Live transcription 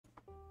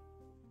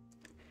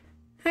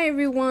Hi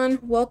everyone,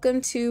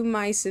 welcome to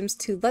my Sims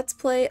 2 Let's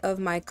Play of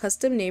my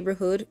custom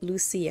neighborhood,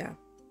 Lucia.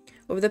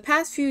 Over the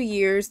past few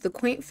years, the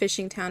quaint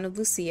fishing town of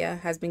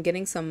Lucia has been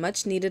getting some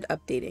much needed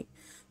updating.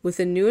 With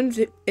a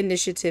new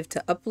initiative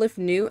to uplift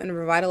new and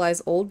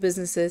revitalize old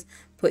businesses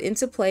put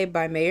into play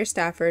by Mayor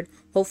Stafford,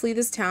 hopefully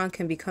this town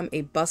can become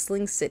a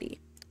bustling city.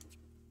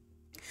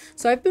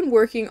 So I've been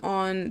working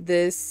on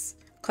this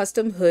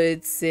custom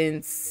hood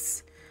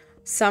since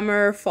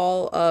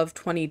fall of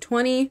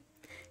 2020.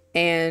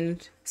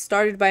 And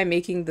started by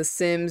making The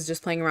Sims,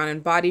 just playing around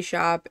in Body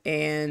Shop,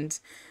 and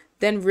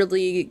then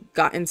really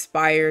got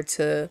inspired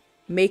to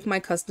make my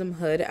custom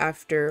hood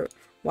after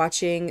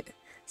watching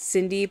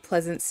Cindy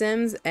Pleasant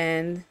Sims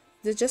and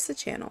the Just a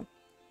channel.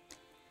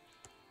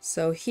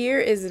 So here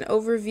is an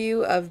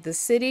overview of the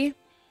city.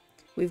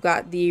 We've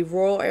got the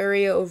rural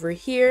area over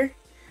here,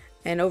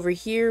 and over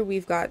here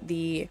we've got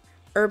the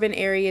urban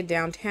area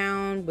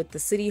downtown with the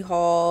city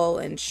hall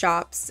and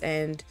shops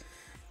and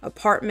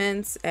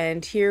apartments,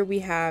 and here we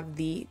have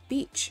the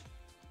beach.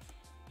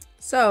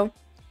 So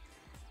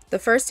the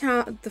first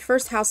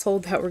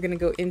household that we're going to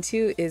go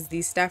into is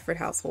the Stafford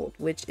household,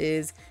 which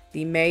is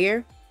the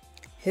mayor,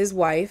 his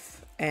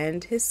wife,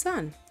 and his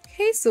son.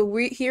 Okay, so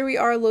here we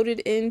are loaded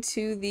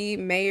into the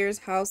mayor's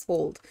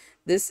household.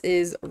 This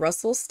is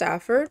Russell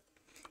Stafford.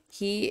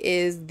 He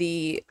is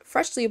the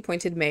freshly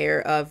appointed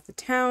mayor of the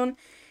town.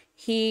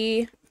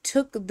 He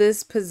took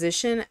this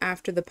position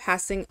after the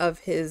passing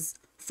of his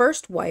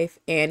first wife,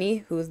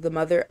 Annie, who is the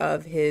mother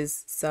of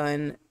his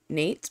son,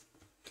 Nate.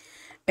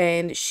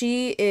 And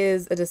she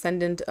is a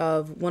descendant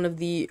of one of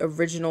the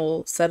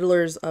original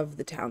settlers of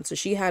the town. So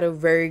she had a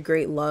very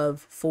great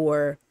love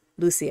for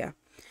Lucia.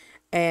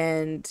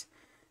 And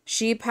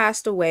she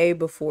passed away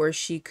before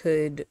she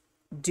could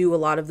do a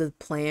lot of the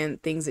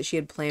things that she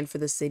had planned for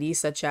the city,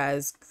 such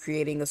as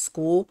creating a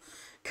school.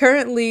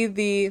 Currently,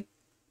 the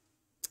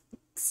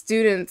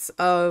students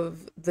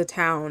of the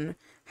town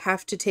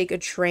have to take a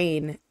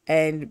train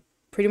and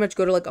pretty much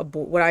go to like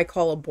what I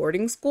call a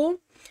boarding school.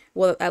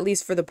 Well, at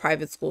least for the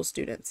private school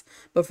students.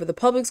 But for the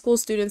public school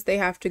students, they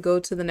have to go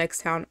to the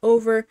next town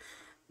over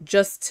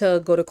just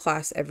to go to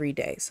class every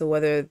day. So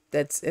whether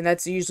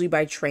that's usually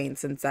by train,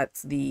 since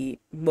that's the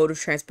mode of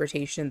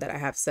transportation that I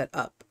have set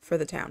up for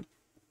the town.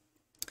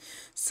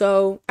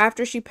 So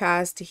after she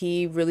passed,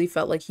 he really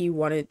felt like he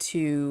wanted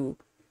to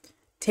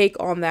take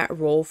on that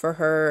role for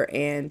her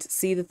and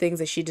see the things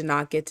that she did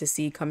not get to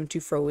see come to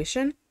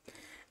fruition.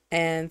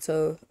 And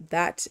so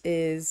that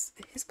is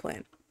his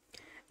plan.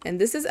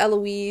 And this is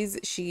Eloise.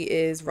 She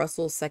is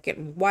Russell's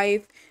second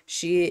wife.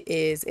 She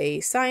is a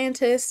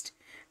scientist,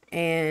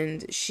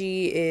 and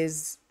she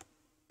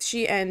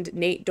and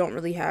Nate don't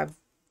really have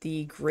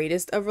the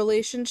greatest of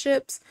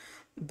relationships,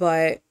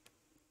 but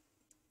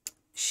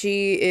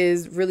she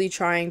is really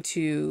trying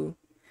to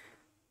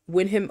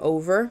win him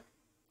over.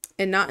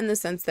 And not in the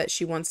sense that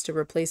she wants to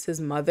replace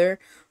his mother,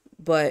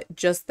 but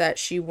just that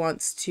she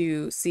wants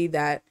to see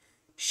that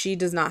she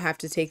does not have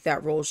to take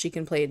that role. She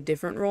can play a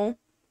different role.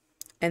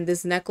 And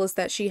this necklace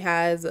that she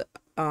has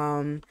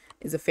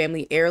is a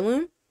family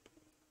heirloom.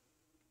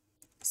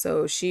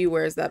 So she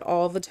wears that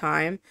all the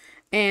time.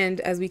 And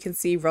as we can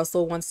see,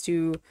 Russell wants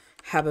to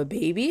have a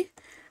baby.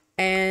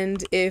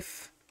 And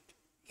if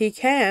he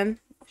can,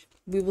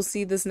 we will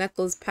see this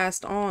necklace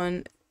passed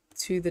on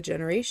to the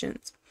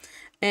generations.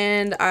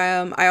 And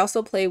I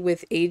also play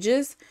with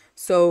ages.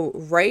 So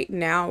right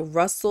now,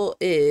 Russell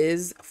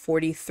is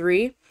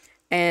 43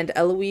 and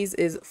Eloise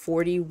is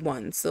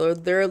 41. So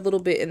they're a little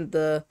bit in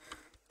the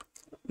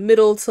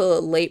middle to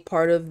late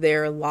part of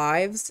their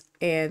lives.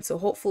 And so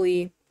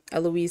hopefully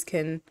Eloise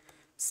can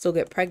still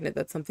get pregnant.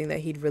 That's something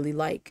that he'd really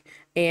like.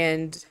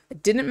 And I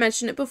didn't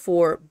mention it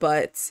before,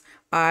 but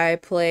I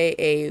play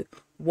a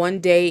 1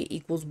 day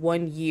equals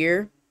 1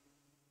 year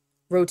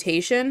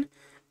rotation.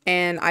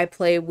 And I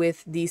play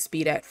with the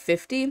speed at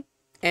 50.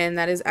 And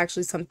that is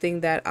actually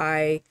something that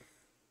I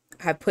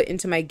have put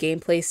into my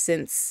gameplay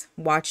since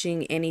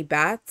watching Annie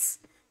Bat's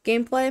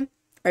gameplay.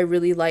 I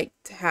really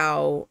liked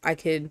how I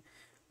could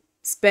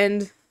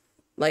spend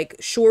like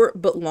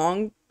short but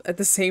long at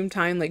the same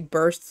time, like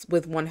bursts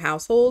with one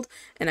household.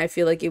 And I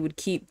feel like it would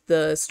keep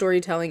the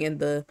storytelling and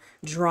the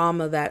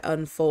drama that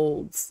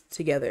unfolds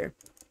together.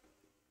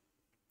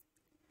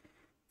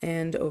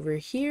 And over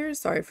here,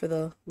 sorry for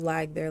the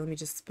lag there. Let me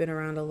just spin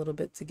around a little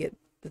bit to get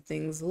the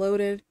things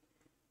loaded.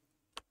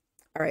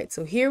 All right,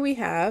 so here we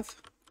have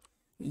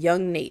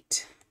young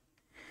Nate.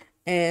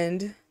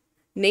 And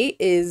Nate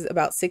is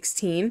about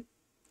 16.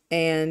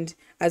 And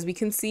as we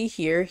can see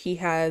here, he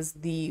has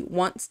the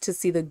wants to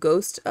see the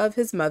ghost of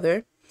his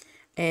mother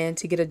and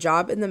to get a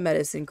job in the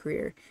medicine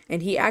career.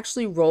 And he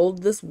actually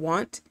rolled this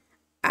want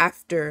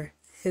after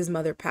his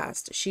mother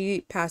passed.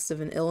 She passed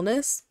of an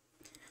illness.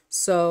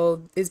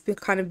 So it's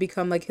kind of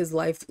become like his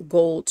life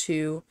goal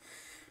to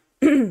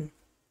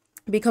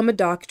become a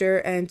doctor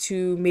and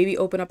to maybe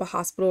open up a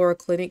hospital or a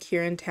clinic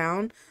here in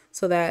town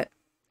so that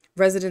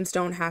residents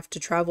don't have to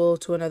travel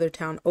to another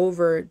town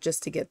over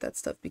just to get that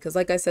stuff. Because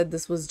like I said,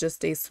 this was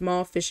just a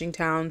small fishing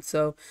town.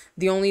 So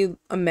the only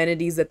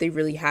amenities that they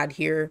really had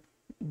here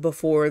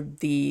before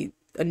the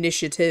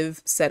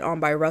initiative set on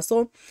by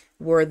Russell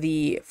were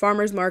the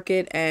farmers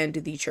market and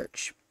the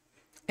church,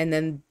 and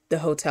then the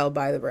hotel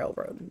by the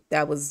railroad.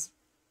 That was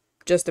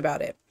just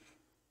about it.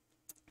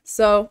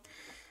 So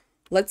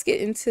let's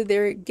get into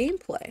their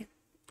gameplay.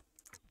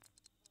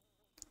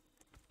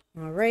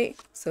 All right,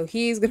 so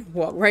he's gonna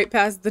walk right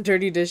past the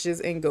dirty dishes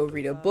and go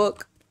read a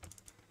book.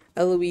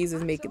 Eloise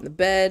is making the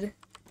bed,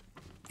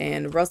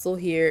 and Russell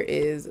here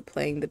is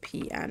playing the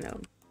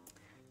piano.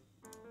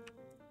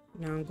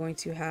 Now I'm going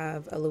to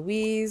have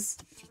Eloise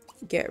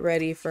get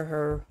ready for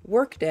her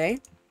work day.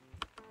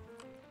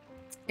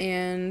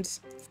 And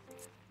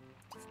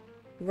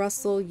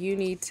Russell, you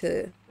need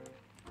to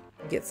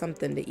get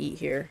something to eat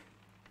here.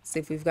 See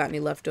if we've got any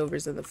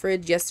leftovers in the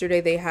fridge.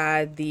 Yesterday they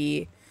had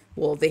they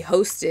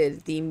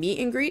hosted the meet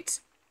and greet.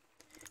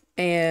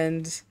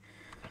 And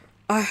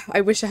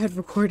I wish I had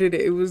recorded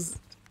it. It was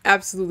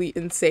absolutely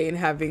insane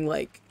having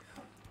like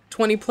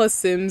 20 plus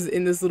Sims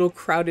in this little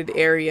crowded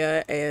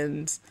area,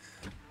 and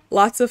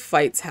lots of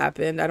fights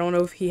happened. I don't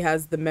know if he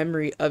has the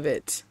memory of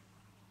it.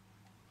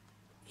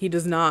 He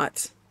does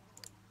not.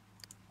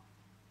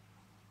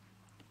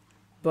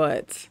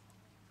 But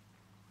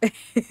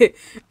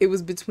it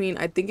was between,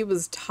 I think it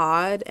was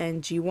Todd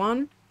and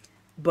Jiwon,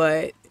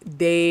 but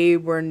they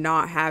were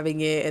not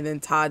having it. And then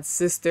Todd's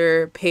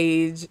sister,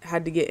 Paige,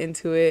 had to get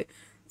into it.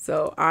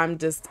 So I'm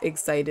just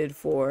excited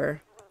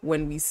for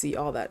when we see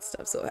all that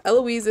stuff. So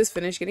Eloise is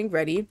finished getting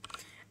ready.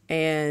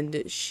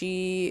 And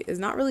she is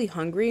not really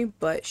hungry,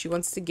 but she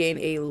wants to gain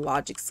a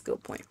logic skill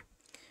point.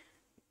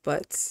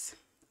 But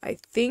I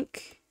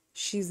think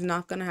she's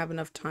not going to have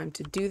enough time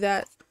to do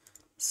that.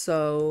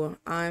 So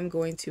I'm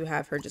going to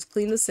have her just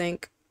clean the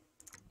sink.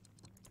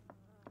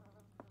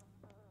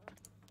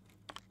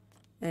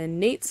 And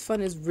Nate's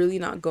fun is really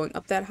not going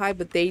up that high,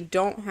 but they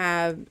don't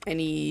have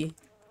any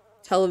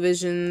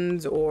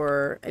televisions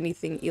or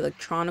anything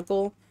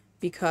electronical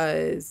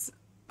because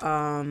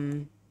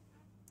I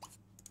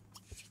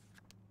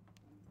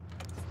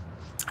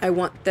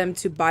want them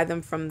to buy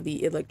them from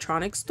the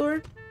electronics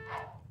store.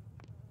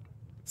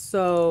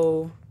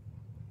 So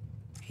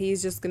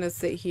he's just gonna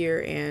sit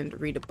here and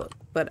read a book.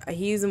 But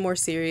he's a more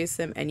serious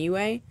sim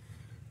anyway.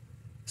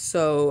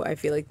 So I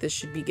feel like this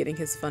should be getting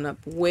his fun up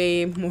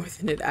way more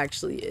than it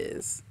actually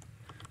is.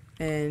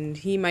 And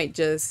he might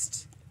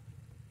just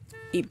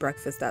eat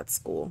breakfast at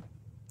school.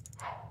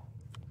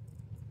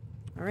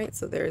 Alright,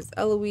 so there's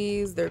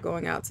Eloise. They're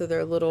going out to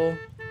their little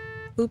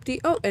hoopty.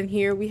 Oh, and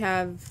here we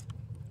have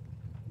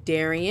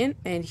Darian,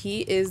 and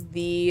he is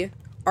the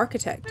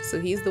architect.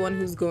 So he's the one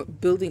who's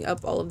building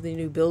up all of the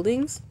new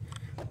buildings.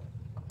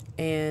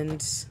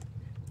 And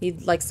he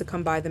likes to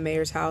come by the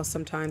mayor's house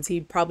sometimes.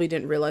 He probably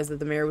didn't realize that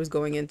the mayor was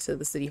going into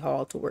the city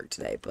hall to work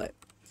today, but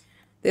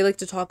they like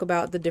to talk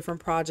about the different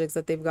projects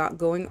that they've got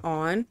going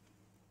on.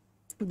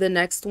 The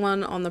next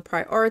one on the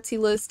priority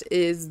list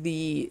is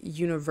the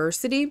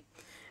university.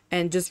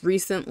 And just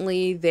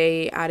recently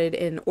they added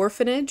an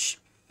orphanage,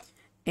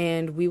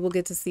 and we will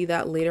get to see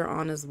that later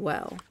on as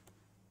well.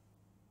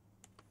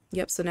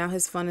 Yep, so now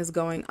his fun is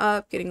going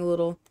up, getting a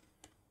little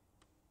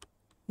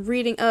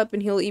reading up,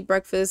 and he'll eat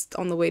breakfast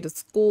on the way to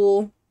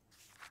school.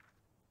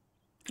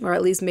 Or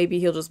at least maybe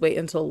he'll just wait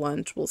until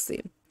lunch. We'll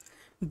see.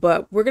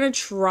 But we're going to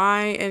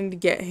try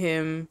and get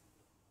him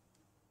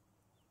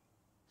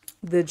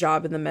the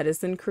job in the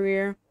medicine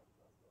career.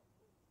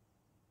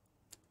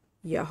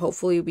 Yeah,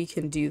 hopefully we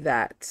can do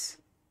that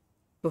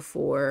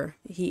before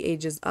he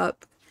ages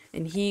up.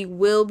 And he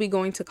will be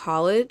going to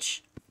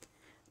college.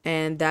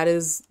 And that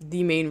is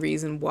the main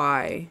reason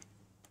why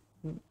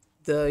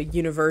the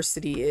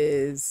university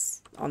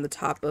is on the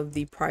top of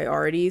the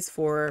priorities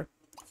for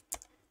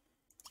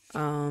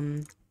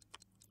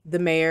the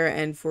mayor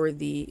and for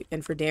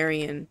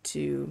Darian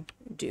to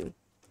do.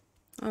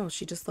 Oh,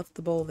 she just left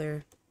the bowl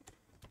there.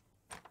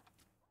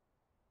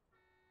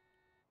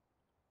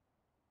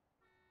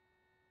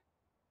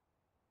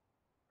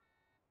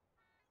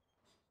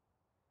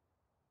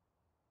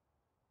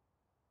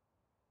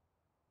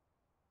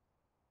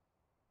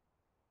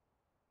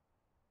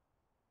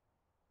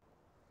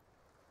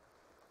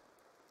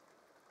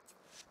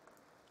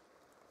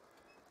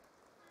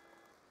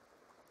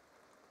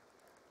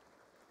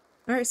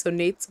 Alright, so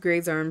Nate's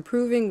grades are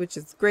improving, which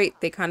is great.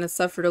 They kind of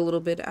suffered a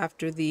little bit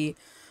after the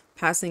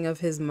passing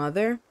of his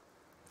mother.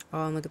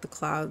 Oh, and look at the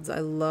clouds. I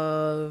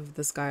love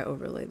the sky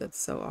overlay. That's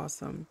so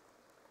awesome.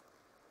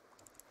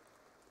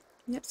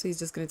 Yep, so he's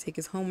just going to take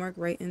his homework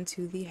right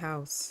into the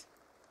house.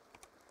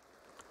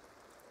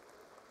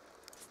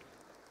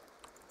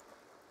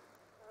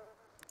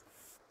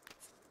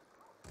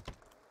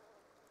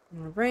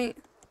 Alright,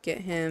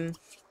 get him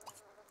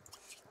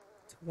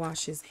to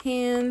wash his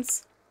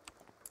hands.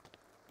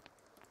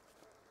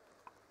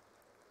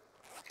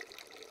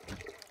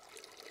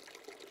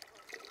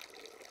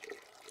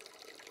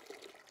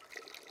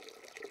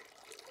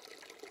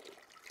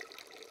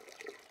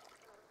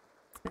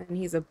 And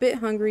he's a bit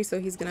hungry,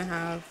 so he's gonna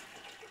have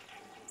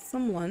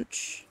some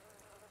lunch.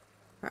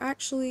 Or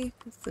actually,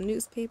 it's the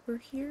newspaper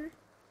here.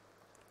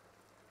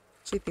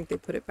 Actually, I think they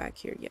put it back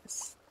here,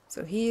 yes.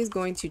 So he is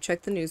going to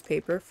check the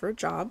newspaper for a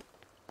job.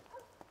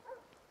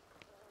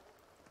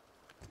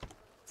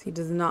 He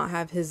does not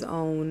have his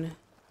own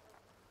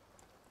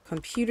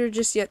computer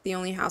just yet. The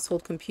only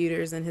household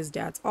computer is in his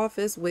dad's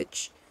office,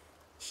 which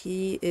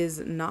he is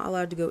not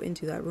allowed to go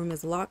into. That room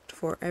is locked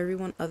for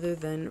everyone other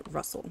than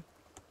Russell.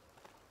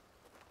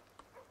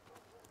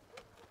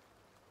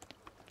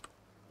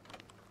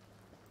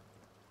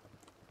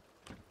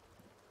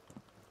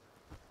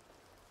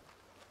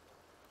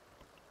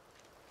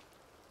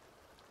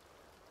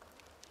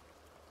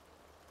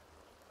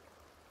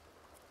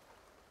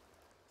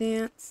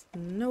 Dance,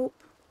 nope.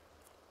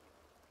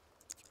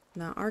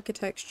 Not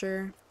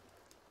architecture,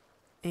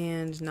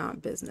 and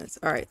not business.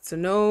 All right, so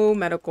no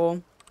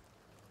medical.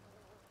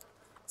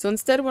 So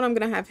instead, what I'm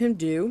going to have him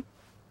do,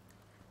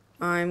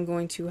 I'm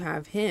going to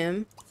have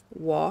him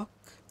walk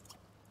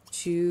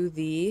to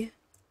the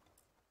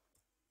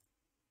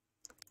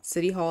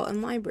City Hall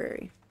and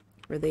Library,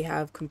 where they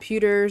have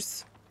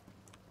computers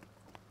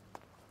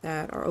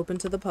that are open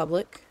to the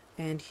public,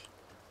 and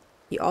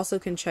he also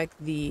can check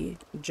the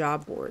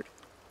job board.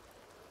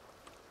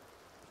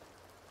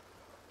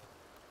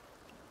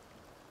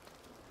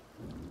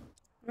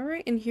 All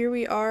right, and here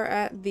we are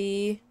at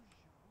the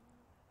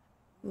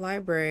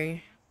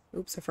library.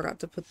 Oops, I forgot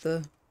to put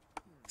the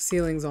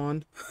ceilings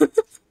on.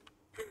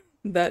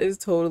 That is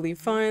totally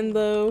fine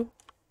though.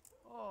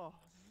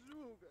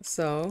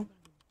 So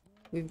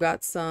we've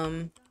got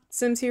some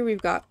Sims here.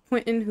 We've got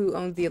Quentin, who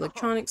owns the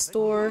electronics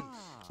store,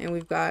 and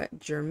we've got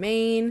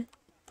Jermaine.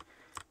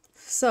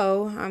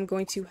 So I'm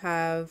going to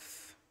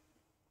have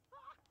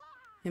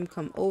him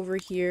come over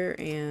here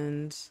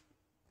and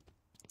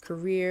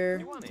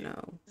career.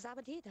 No.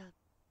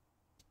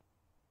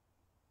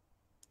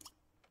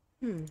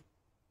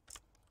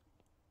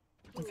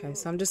 Okay,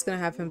 so I'm just gonna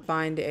have him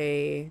find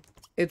a,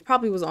 it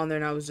probably was on there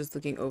and I was just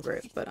looking over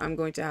it, but I'm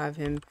going to have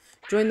him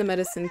join the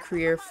medicine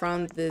career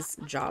from this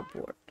job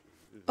board.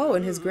 Oh,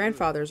 and his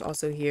grandfather's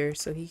also here,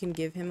 so he can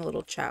give him a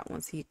little chat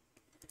once he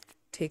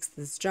takes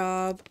this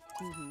job.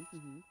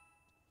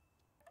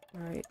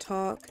 Alright,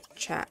 talk,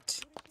 chat.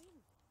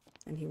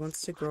 And he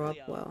wants to grow up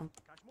well.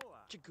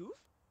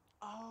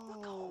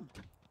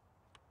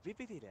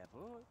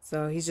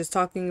 So he's just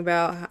talking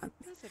about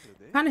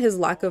kind of his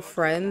lack of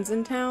friends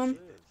in town.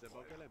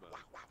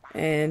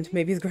 And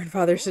maybe his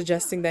grandfather's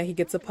suggesting that he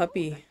gets a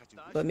puppy.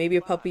 But maybe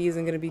a puppy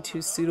isn't going to be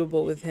too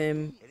suitable with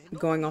him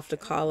going off to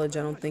college.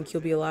 I don't think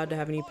he'll be allowed to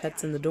have any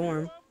pets in the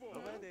dorm.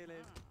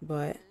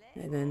 But,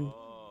 and then,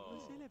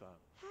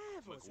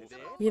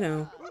 you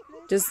know,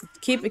 just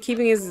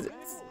keeping his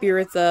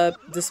spirits up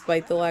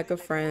despite the lack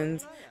of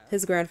friends.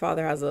 His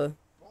grandfather has a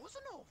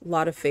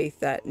lot of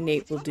faith that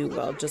Nate will do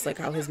well, just like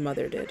how his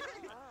mother did.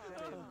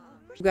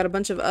 We've got a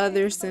bunch of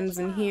other Sims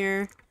in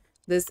here.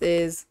 This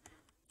is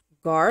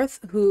Garth,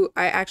 who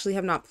I actually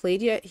have not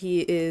played yet.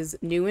 He is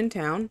new in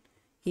town.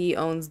 He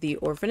owns the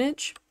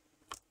orphanage,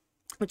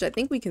 which I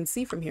think we can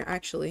see from here,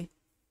 actually.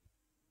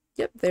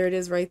 Yep, there it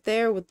is right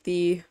there with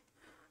the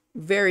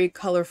very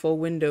colorful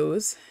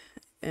windows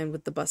and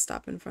with the bus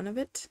stop in front of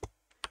it.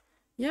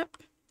 Yep.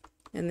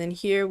 And then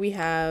here we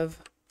have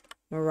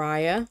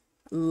Mariah.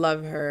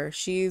 Love her.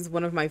 She's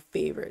one of my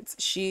favorites.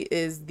 She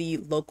is the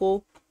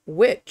local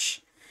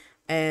witch,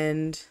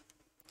 and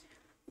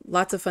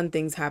lots of fun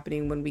things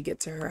happening when we get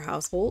to her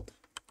household.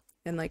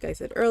 And like I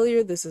said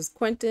earlier, this is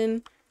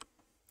Quentin.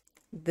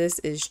 This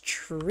is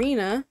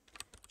Trina.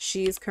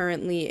 She is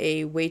currently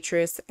a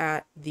waitress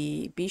at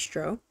the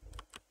bistro.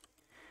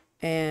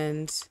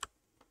 And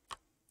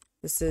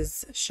this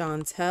is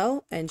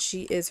Chantel, and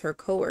she is her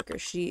coworker.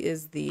 She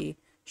is the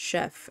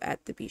chef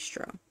at the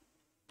bistro.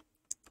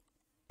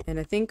 And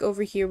I think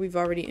over here we've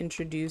already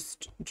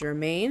introduced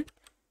Jermaine,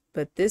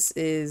 but this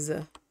is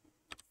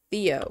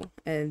Theo,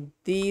 and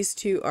these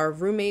two are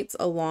roommates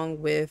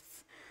along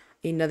with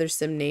another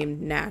Sim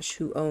named Nash,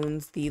 who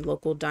owns the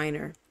local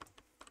diner.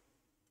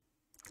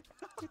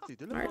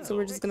 Alright, so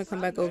we're just going to come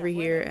back over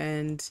here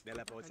and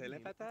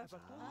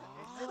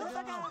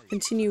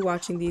continue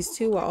watching these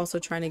two while also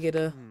trying to get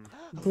a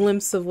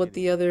glimpse of what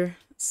the other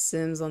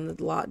Sims on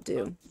the lot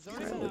do.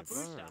 Right,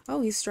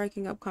 oh, he's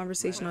striking up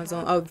conversation on his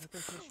own. Oh,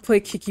 play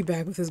kicky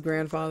back with his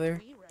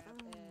grandfather.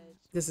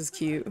 This is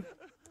cute.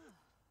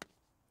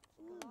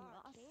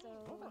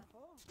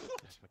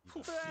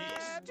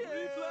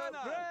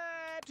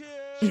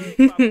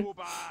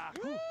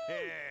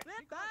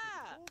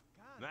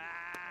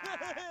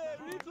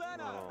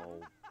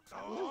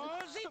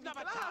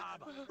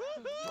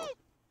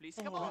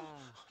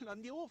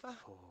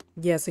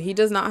 Yeah, so he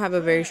does not have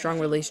a very strong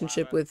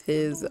relationship with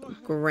his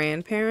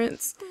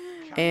grandparents,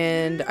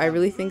 and I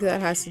really think that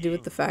has to do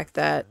with the fact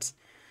that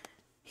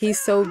he's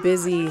so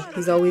busy.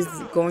 He's always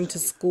going to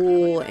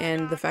school,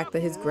 and the fact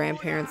that his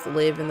grandparents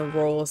live in the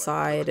rural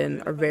side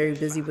and are very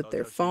busy with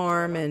their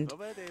farm and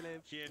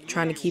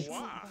trying to keep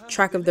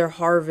track of their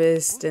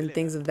harvest and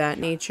things of that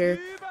nature.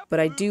 But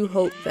I do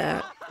hope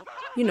that,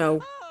 you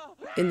know,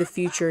 in the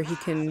future he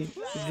can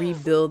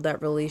rebuild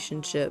that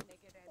relationship,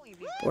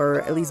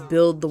 or at least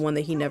build the one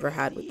that he never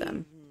had with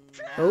them.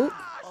 Oh.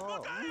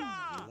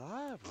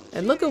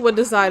 And look at what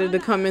decided to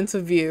come into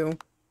view.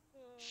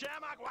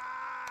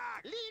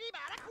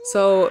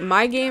 So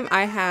my game,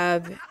 I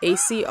have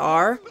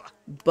ACR,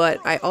 but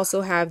I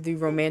also have the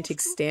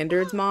romantic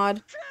standards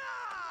mod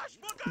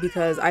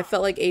because I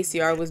felt like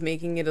ACR was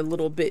making it a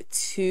little bit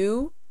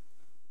too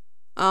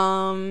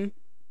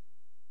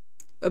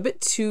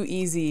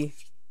easy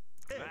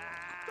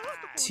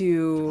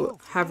to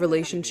have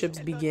relationships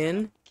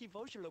begin.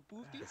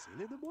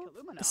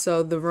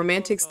 So the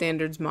romantic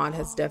standards mod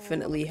has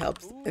definitely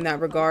helped in that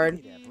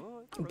regard,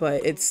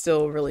 but it's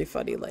still really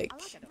funny, like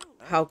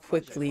how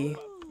quickly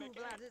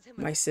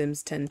my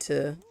Sims tend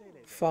to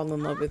fall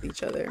in love with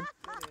each other.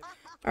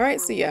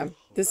 Alright, so yeah,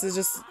 this is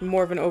just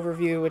more of an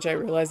overview, which I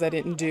realized I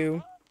didn't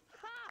do,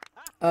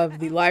 of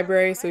the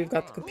library. So we've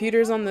got the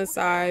computers on this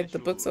side, the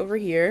books over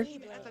here.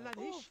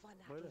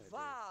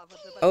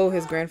 Oh,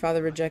 his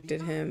grandfather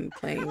rejected him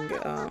playing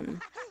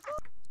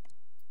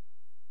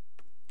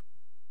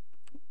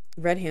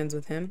Red Hands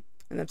with him.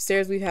 And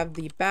upstairs we have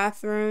the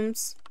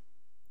bathrooms.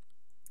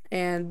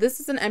 And this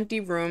is an empty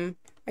room.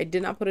 I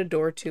did not put a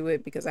door to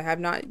it because I have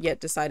not yet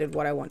decided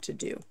what I want to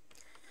do.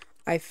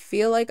 I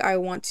feel like I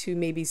want to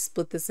maybe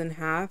split this in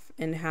half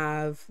and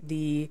have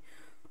the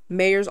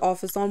mayor's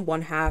office on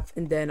one half,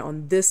 and then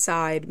on this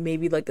side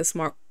maybe like a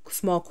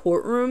small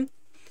courtroom.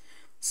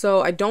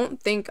 So I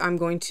don't think I'm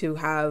going to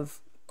have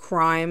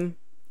crime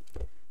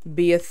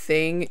be a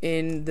thing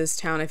in this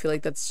town. I feel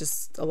like that's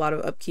just a lot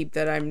of upkeep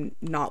that I'm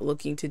not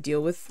looking to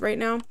deal with right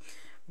now.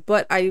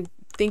 But I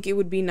think it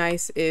would be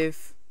nice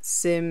if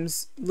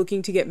Sims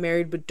looking to get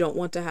married but don't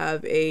want to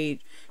have a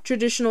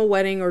traditional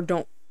wedding, or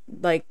don't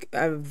like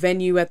a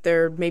venue at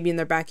their, maybe in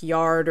their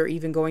backyard, or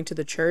even going to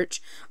the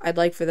church. I'd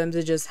like for them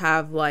to just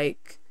have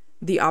like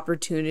the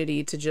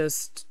opportunity to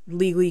just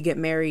legally get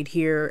married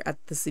here at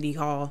the city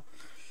hall.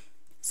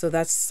 So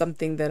that's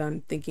something that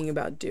I'm thinking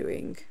about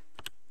doing.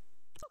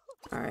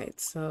 Alright,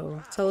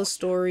 so tell a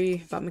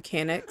story about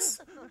mechanics,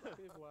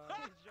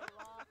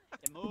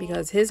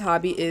 because his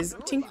hobby is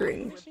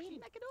tinkering.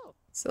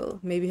 So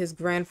maybe his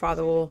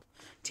grandfather will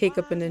take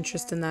up an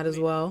interest in that as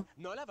well.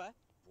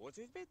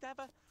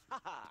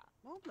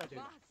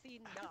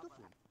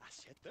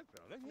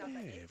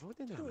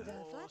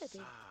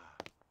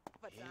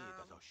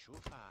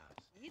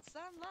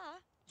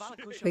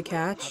 Play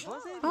catch?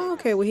 Oh,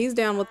 okay, well he's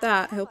down with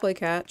that. He'll play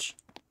catch.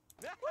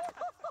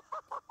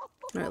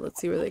 Alright, let's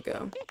see where they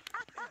go.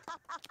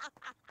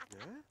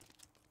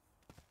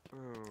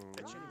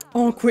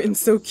 Oh, Quentin's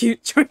so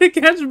cute trying to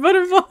catch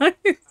butterflies.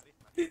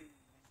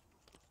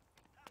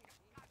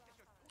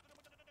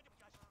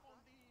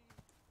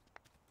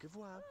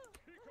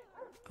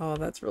 Oh,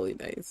 that's really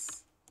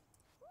nice.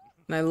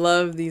 And I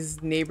love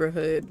these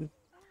neighborhood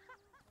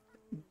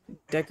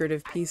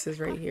decorative pieces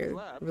right here.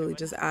 It really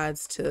just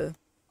adds to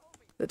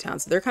the town.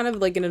 So they're kind of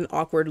like in an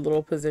awkward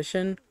little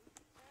position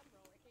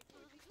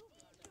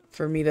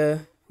for me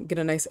to get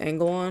a nice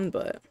angle on,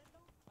 but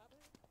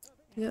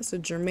yeah, so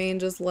Jermaine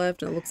just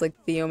left, and it looks like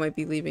Theo might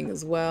be leaving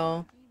as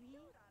well.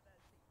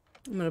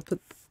 I'm gonna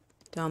put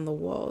down the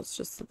walls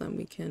just so then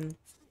we can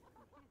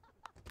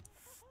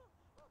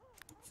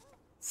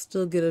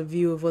still get a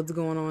view of what's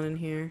going on in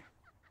here.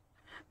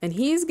 And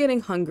he's getting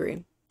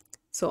hungry,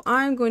 so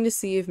I'm going to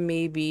see if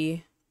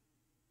maybe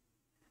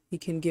we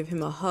can give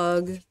him a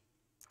hug,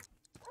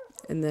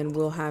 and then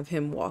we'll have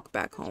him walk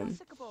back home.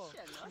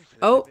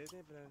 Oh!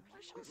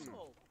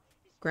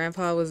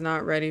 Grandpa was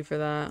not ready for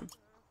that,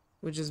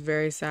 which is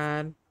very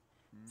sad.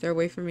 Is there a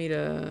way for me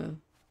to...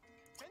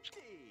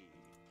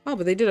 Oh,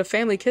 but they did a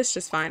family kiss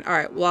just fine.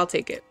 Alright, well, I'll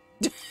take it.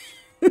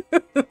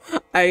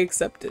 I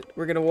accept it.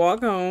 We're gonna walk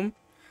home.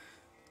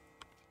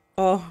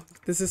 Oh,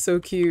 this is so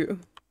cute.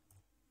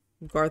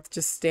 Garth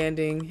just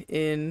standing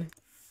in...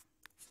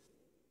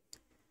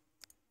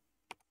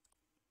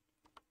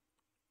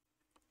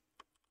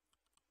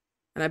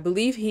 And I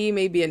believe he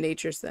may be a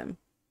nature sim.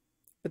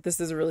 But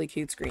this is a really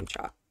cute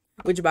screenshot.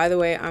 Which, by the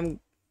way, I'm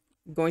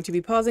going to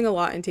be pausing a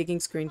lot and taking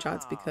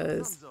screenshots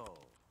because...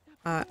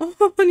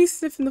 oh, and he's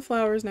sniffing the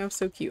flowers now.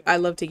 So cute. I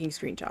love taking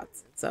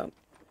screenshots. So,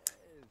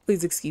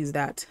 please excuse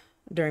that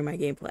during my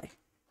gameplay.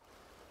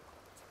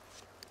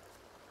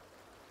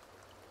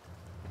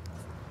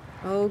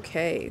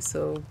 Okay,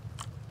 so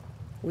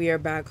we are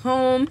back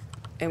home.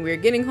 And we are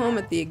getting home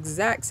at the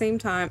exact same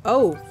time.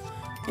 Oh,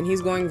 and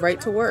he's going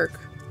right to work.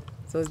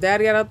 So his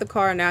dad got out the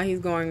car, and now he's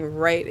going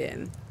right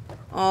in.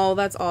 Oh,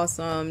 that's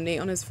awesome. Nate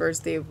on his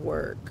first day of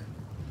work.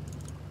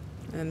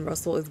 And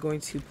Russell is going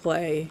to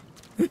play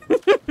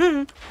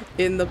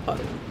in the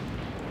puddle.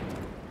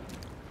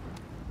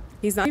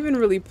 He's not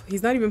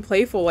even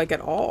playful like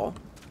at all.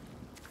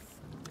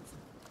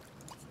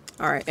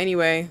 Alright,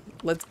 anyway,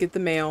 let's get the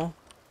mail.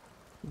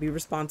 Be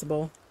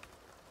responsible.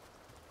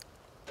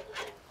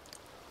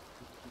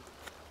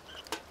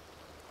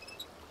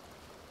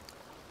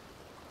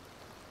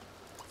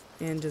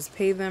 And just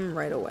pay them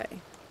right away.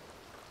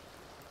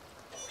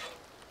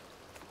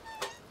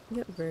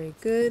 Yep, very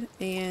good.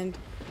 And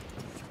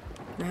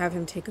I have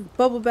him take a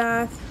bubble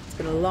bath. It's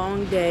been a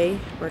long day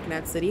working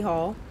at City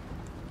Hall.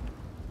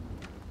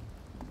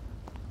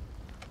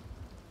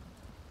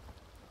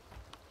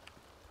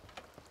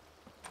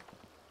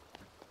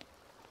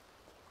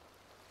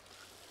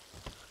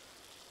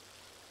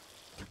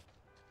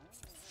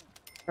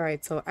 All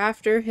right, so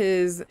after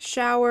his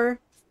shower,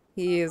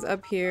 he is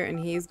up here and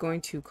he's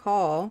going to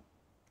call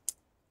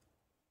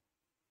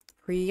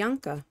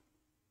Priyanka.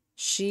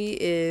 She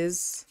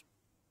is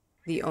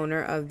the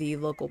owner of the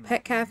local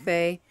pet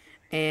cafe,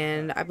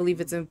 and I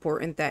believe it's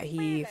important that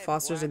he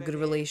fosters a good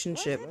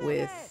relationship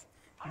with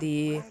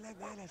the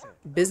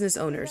business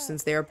owners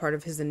since they are part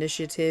of his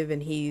initiative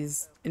and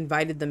he's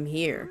invited them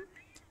here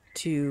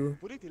to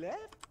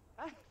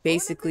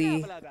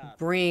basically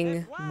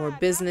bring more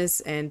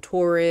business and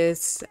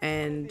tourists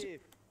and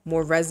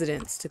more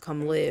residents to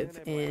come live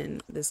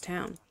in this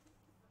town.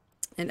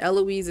 And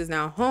Eloise is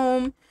now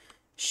home.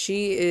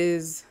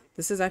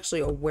 This is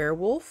actually a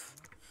werewolf,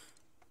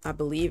 I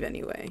believe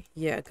anyway.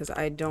 Yeah, because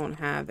I don't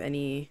have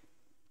any,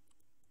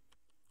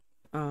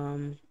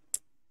 what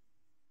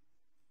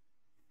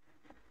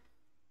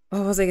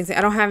was I gonna say?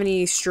 I don't have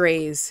any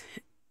strays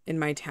in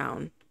my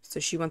town. So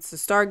she wants to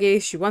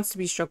stargaze, she wants to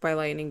be struck by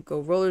lightning, go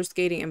roller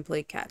skating, and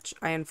play catch.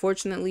 I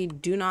unfortunately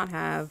do not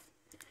have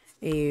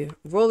a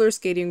roller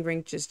skating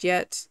rink just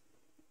yet.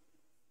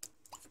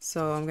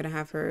 So I'm gonna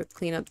have her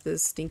clean up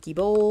this stinky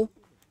bowl.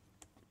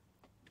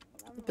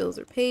 The bills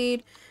are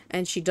paid.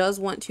 And she does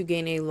want to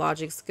gain a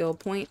logic skill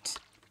point.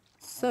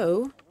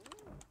 So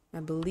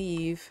I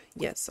believe,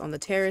 yes, on the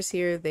terrace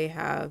here, they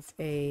have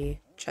a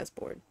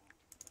chessboard.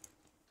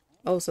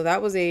 Oh, so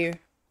that was a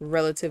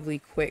relatively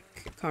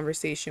quick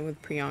conversation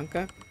with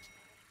Priyanka.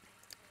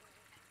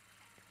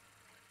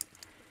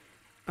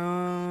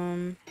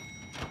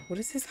 What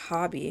is his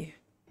hobby?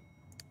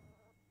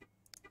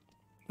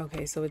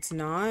 Okay, so it's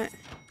not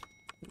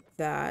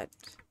that.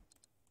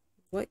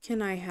 What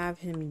can I have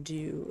him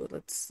do?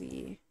 Let's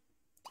see.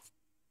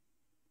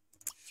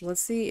 Let's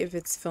see if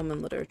it's film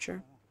and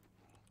literature.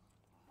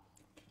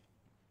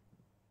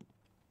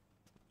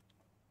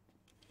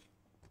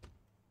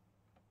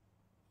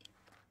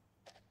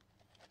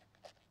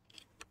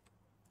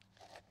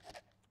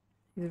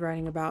 He's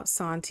writing about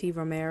Santi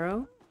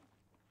Romero.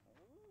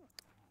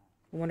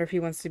 I wonder if he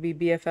wants to be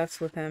BFFs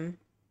with him.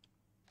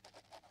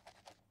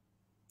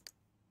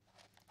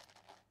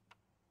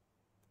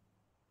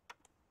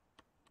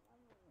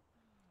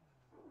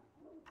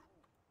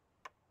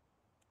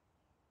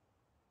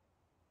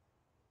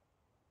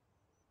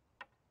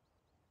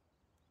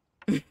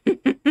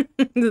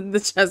 The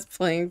chess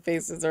playing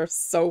faces are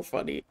so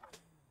funny.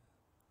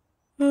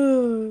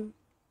 Alright,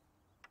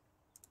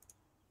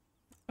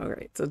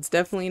 so it's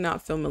definitely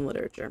not film and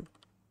literature.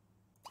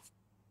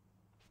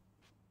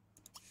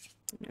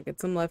 I'll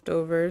get some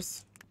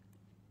leftovers.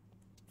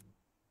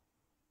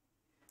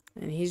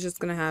 And he's just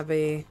gonna have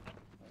a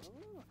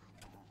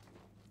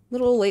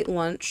little late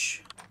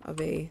lunch of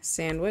a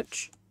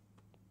sandwich.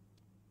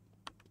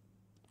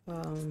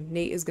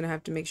 Nate is gonna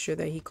have to make sure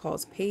that he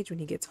calls Paige when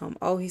he gets home.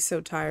 Oh, he's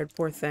so tired,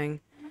 poor thing.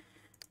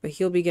 But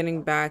he'll be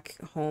getting back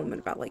home in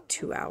about like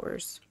 2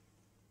 hours.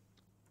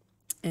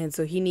 And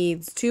so he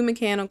needs 2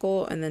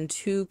 mechanical and then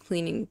 2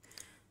 cleaning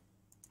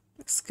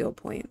skill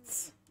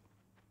points.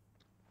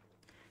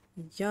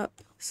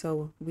 Yup.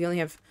 So we only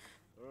have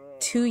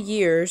 2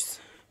 years,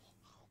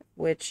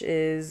 which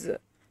is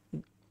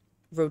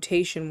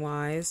rotation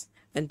wise,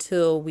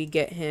 until we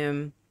get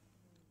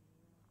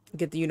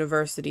the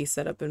university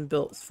set up and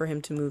built for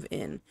him to move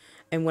in.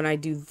 And when I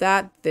do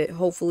that,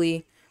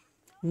 hopefully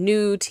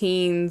new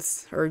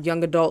teens or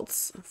young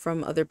adults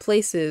from other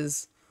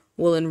places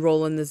will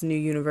enroll in this new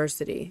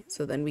university.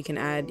 So then we can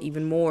add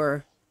even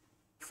more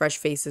fresh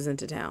faces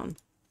into town.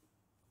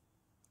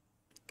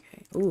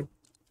 Okay. Ooh,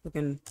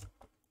 looking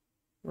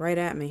right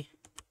at me.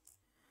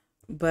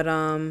 But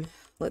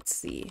let's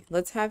see.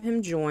 Let's have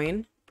him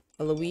join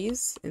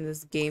Eloise in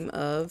this game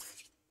of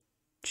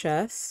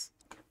chess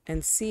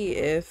and see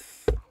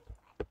if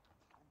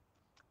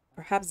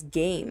perhaps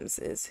games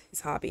is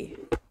his hobby.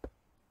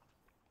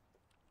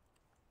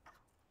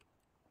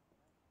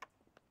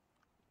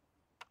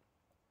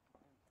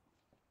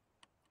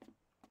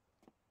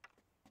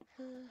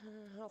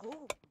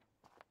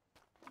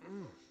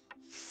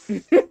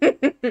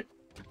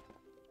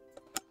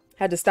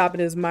 Had to stop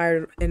and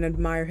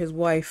admire his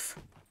wife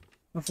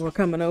before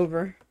coming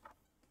over.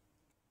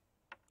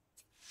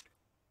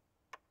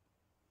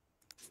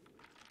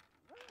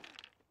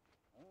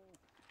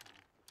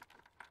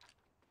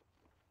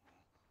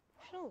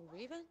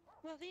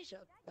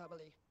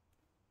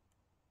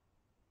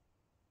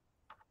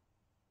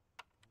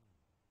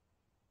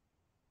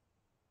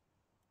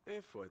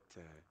 Effort.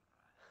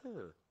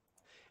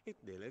 It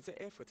is an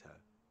effort.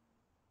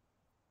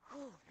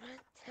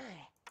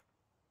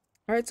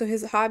 Alright, so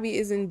his hobby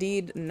is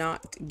indeed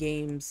not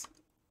games.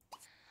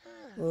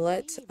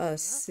 Let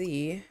us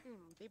see.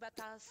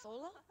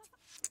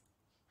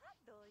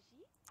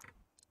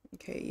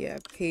 Okay, yeah,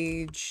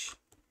 Paige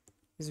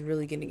is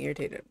really getting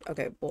irritated.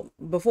 Okay, well,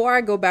 before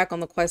I go back on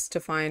the quest to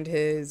find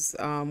his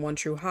one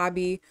true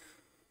hobby,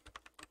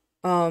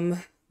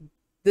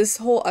 this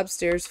whole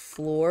upstairs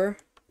floor,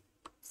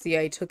 see,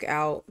 I took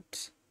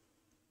out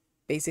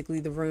basically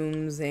the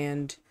rooms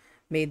and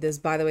made this.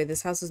 By the way,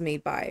 this house was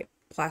made by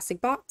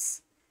Plastic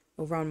Box,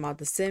 over on Mod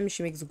the Sim.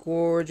 She makes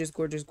gorgeous,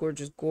 gorgeous,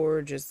 gorgeous,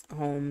 gorgeous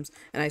homes.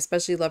 And I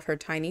especially love her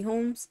tiny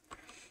homes.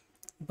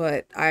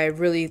 But I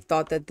really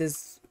thought that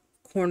this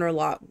corner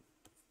lot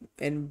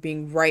and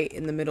being right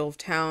in the middle of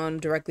town,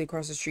 directly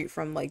across the street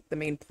from like the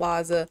main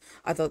plaza,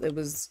 I thought it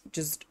was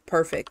just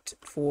perfect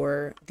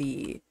for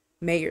the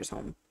mayor's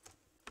home.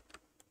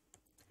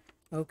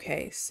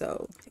 Okay,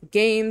 so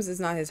games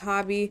is not his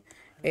hobby,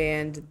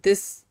 and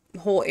this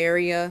whole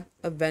area,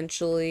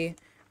 eventually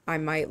I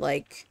might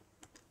like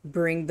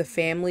bring the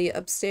family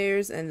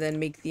upstairs and then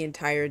make the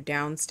entire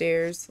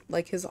downstairs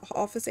like his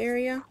office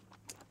area.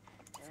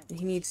 And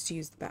he needs to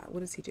use the bat.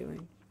 What is he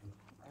doing?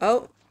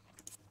 Oh,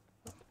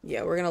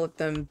 yeah, we're gonna let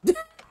them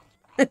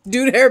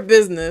do their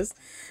business,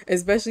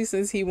 especially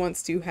since he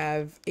wants to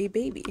have a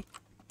baby.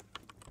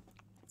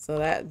 So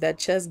that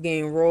chess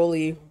game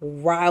really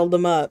riled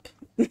him up.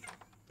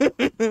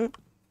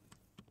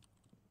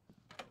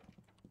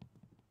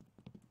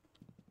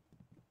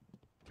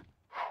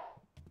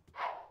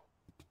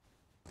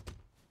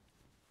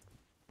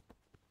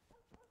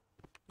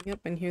 Yep,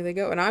 and here they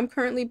go. And I'm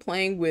currently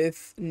playing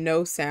with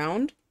no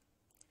sound.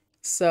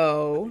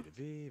 So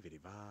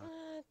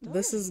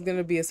this is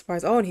gonna be a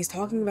surprise. Oh, and he's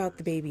talking about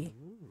the baby.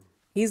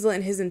 He's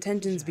letting his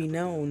intentions be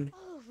known.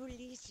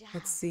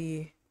 Let's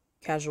see.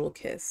 Casual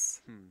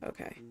kiss.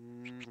 Okay.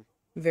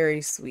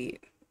 Very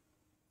sweet.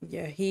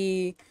 Yeah,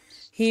 he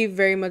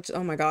very much,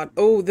 oh my god.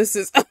 Oh, this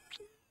is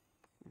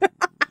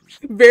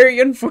very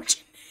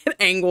unfortunate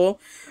angle.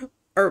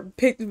 Or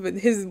picked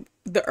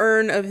the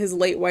urn of his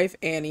late wife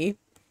Annie.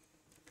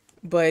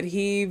 But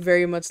he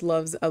very much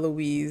loves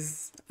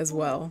Eloise as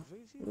well.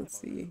 Let's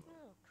see.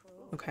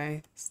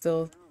 Okay,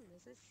 still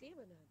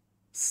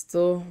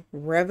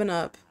revving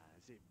up.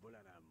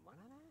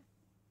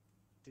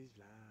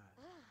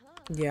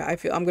 Yeah, I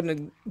feel I'm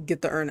gonna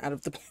get the urn out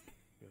of the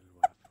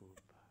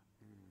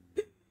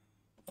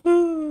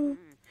and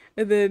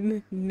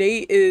then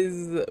Nate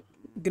is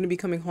gonna be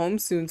coming home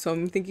soon, so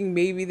I'm thinking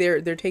maybe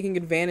they're taking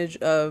advantage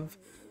of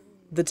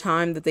the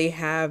time that they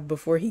have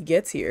before he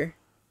gets here.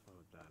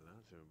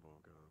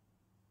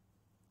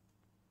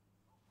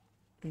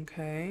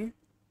 Okay.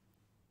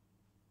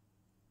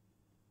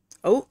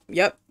 Oh,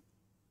 yep.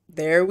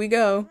 There we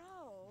go.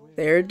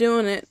 They're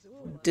doing it.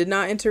 Did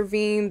not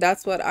intervene.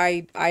 That's what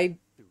I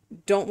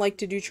don't like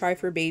to do try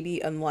for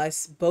baby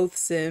unless both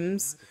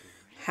Sims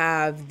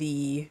have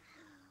the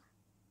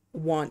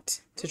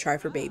want to try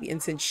for baby.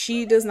 And since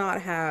she does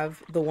not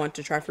have the want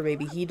to try for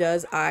baby, he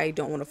does. I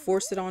don't want to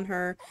force it on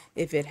her.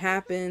 If it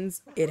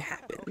happens, it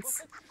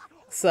happens.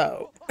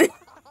 So,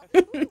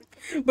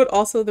 but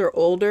also they're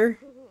older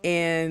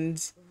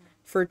and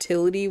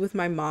fertility with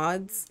my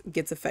mods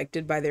gets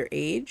affected by their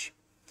age.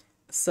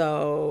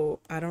 So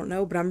I don't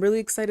know, but I'm really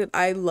excited.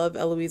 I love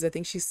Eloise. I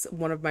think she's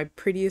one of my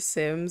prettiest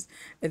Sims.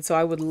 And so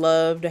I would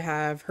love to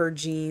have her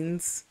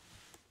genes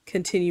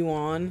continue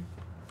on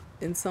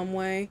in some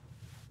way.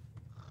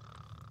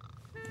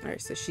 All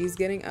right, so she's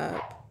getting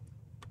up.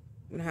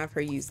 I'm gonna have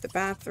her use the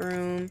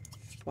bathroom,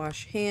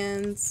 wash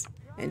hands,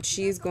 and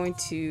she's going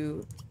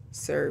to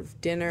serve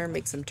dinner,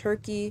 make some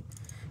turkey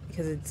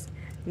because it's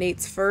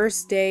Nate's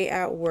first day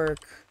at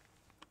work.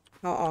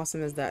 How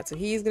awesome is that? So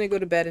he's gonna go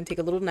to bed and take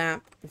a little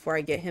nap before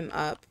I get him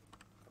up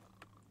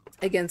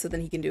again, so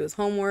then he can do his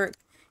homework.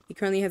 He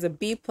currently has a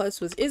B+,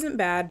 which isn't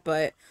bad,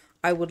 but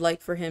I would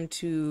like for him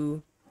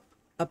to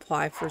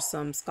apply for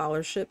some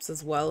scholarships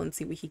as well and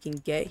see what he can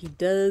get. He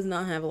does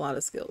not have a lot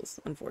of skills,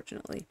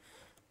 unfortunately,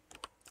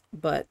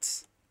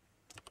 but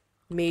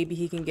maybe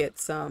he can get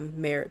some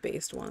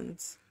merit-based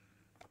ones.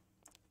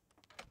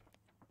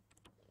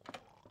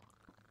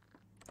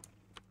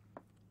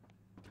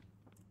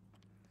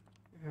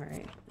 All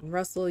right, and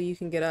Russell, you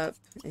can get up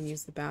and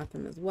use the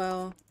bathroom as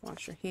well.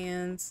 Wash your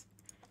hands.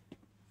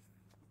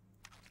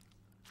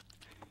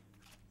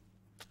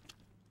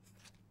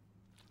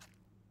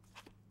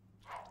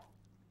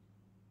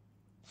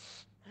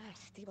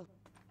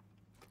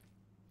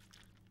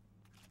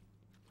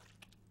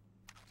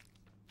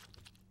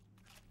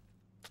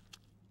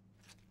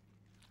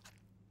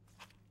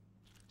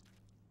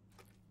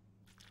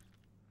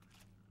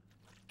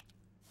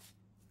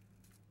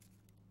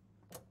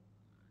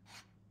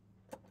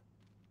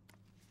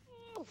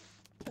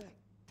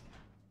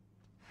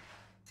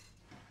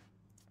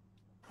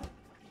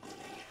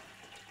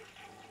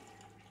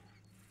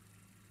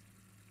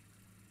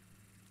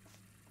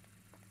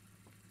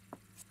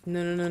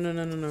 No, no, no, no,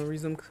 no, no, no.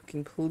 Resume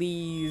cooking,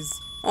 please.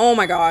 Oh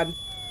my god.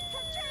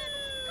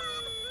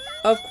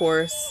 Of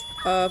course.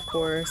 Of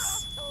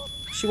course.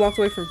 She walked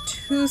away for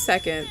 2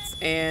 seconds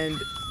and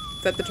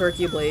set the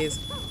turkey ablaze.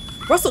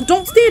 Russell,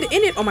 don't stand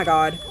in it! Oh my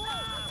god.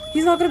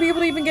 He's not gonna be able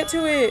to even get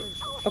to it.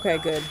 Okay,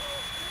 good.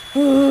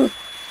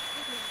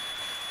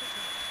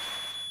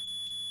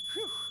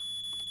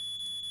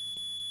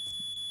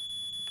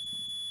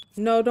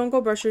 No, don't go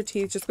brush your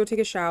teeth. Just go take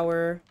a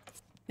shower.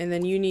 And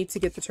then you need to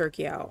get the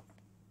turkey out.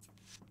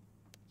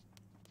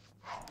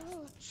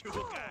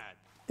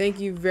 Thank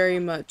you very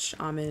much,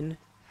 Amin.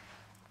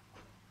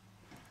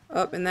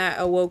 Up, and that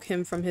awoke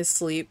him from his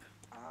sleep.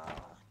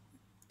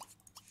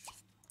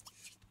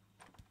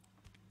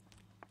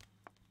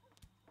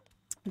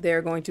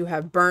 They're going to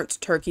have burnt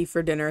turkey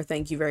for dinner.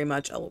 Thank you very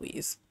much,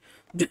 Eloise.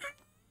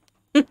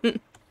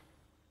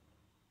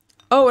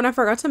 Oh, and I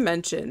forgot to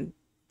mention,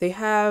 they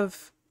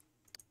have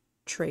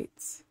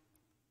traits,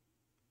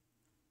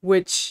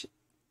 which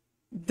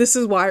this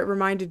is why it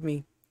reminded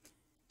me.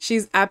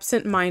 She's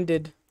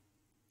absent-minded.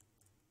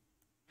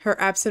 Her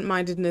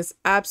absent-mindedness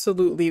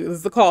absolutely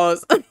is the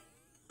cause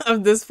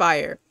of this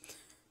fire.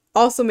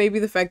 Also, maybe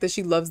the fact that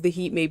she loves the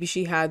heat, maybe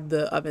she had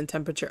the oven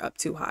temperature up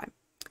too high.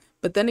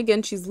 But then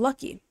again, she's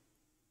lucky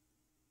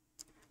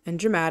and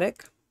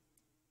dramatic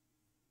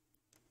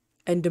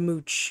and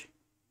demooch.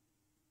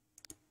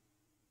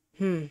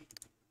 And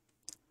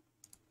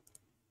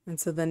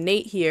so then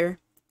Nate here,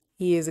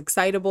 he is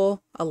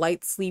excitable, a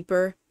light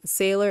sleeper, a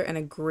sailor, and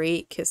a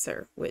great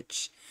kisser,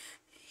 which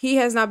he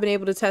has not been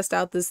able to test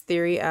out this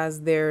theory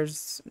as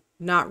there's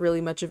not really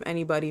much of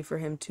anybody for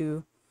him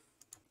to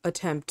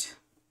attempt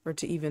or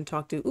to even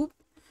talk to. Oop,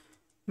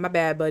 my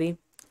bad, buddy.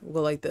 We'll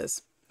go like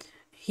this.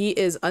 He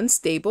is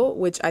unstable,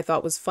 which I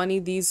thought was funny.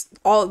 These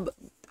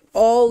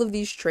all of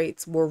these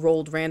traits were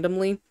rolled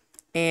randomly,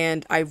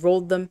 and I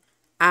rolled them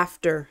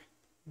after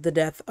the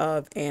death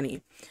of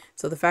Annie.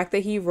 So the fact that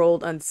he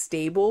rolled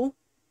unstable,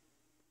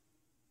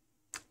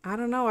 I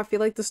don't know. I feel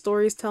like the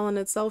story is telling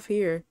itself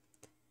here.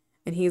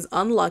 And he's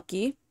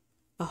unlucky,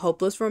 a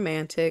hopeless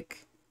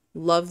romantic,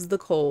 loves the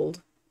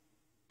cold,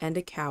 and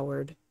a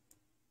coward.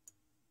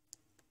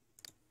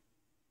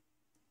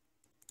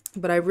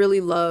 But I really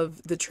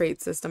love the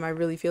trait system. I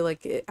really feel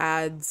like it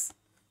adds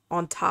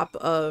on top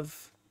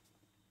of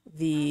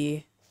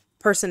the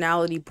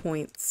personality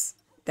points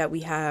that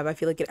we have. I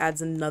feel like it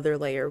adds another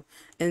layer.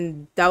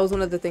 And that was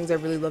one of the things I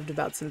really loved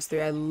about Sims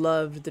 3. I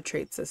loved the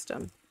trait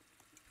system.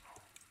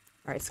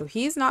 All right, so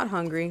he's not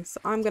hungry, so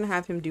I'm going to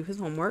have him do his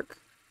homework.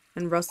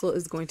 And Russell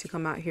is going to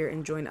come out here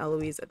and join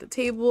Eloise at the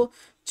table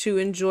to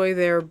enjoy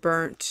their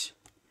burnt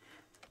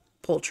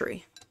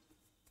poultry.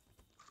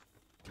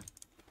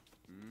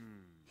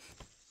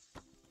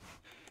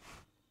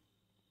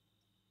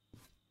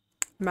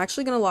 I'm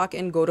actually going to lock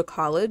in go to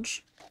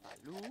college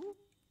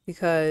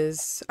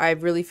because I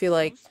really feel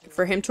like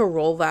for him to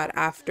roll that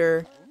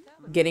after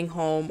getting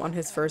home on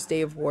his first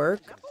day of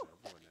work,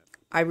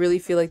 I really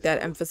feel like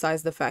that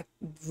emphasized the fact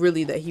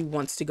really that he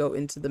wants to go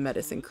into the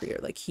medicine career.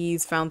 Like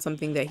he's found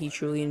something that he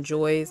truly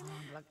enjoys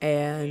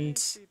and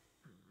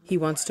he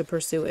wants to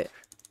pursue it.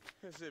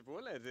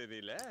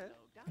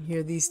 And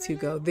here these two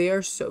go. They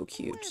are so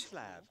cute.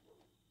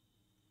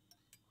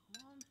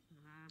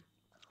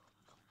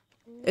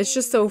 It's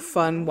just so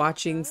fun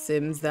watching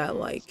Sims that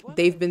like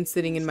they've been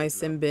sitting in my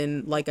Sim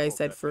bin, like I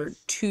said, for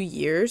 2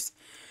 years,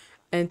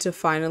 and to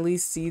finally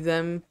see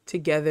them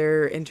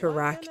together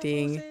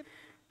interacting.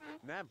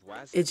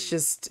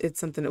 It's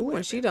something. Oh,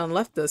 and she done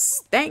left a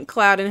stank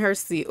cloud in her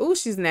seat. Oh,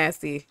 she's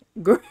nasty.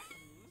 Girl,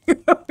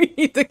 we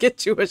need to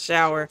get you a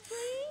shower.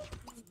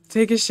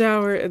 Take a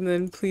shower and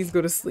then please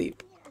go to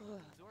sleep.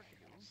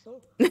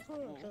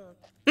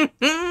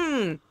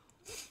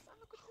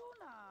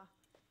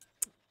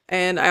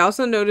 And I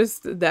also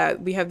noticed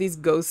that we have these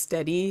Go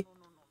Steady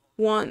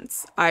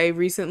wants. I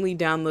recently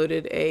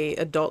downloaded a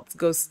Adults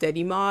Go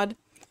Steady mod.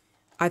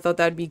 I thought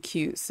that'd be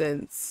cute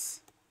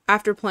since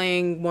after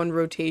playing one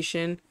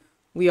rotation,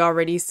 we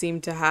already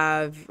seem to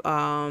have,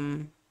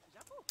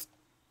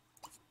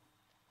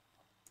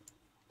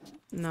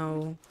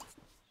 no.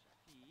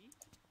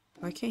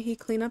 Why can't he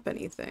clean up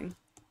anything?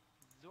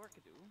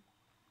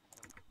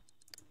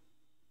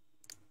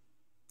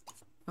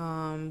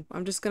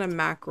 I'm just gonna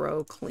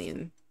macro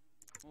clean.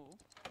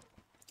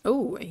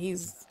 Oh,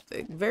 he's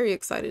very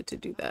excited to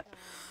do that.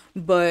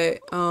 But,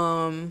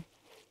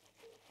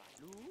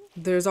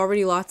 there's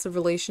already lots of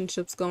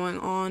relationships going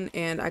on,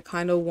 and I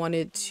kind of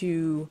wanted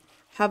to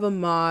have a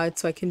mod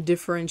so I can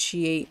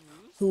differentiate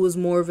who was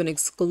more of an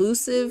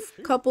exclusive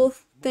couple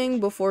thing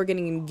before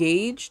getting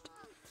engaged.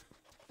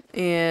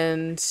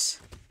 And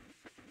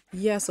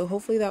yeah, so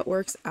hopefully that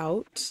works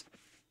out.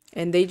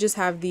 And they just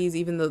have these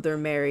even though they're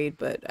married,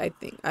 but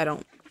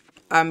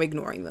I'm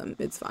ignoring them.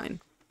 It's fine.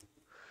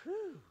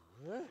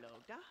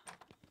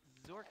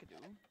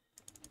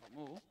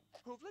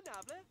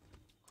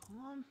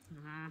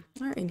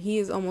 Alright, and he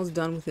is almost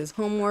done with his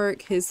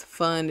homework. His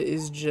fun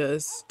is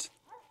just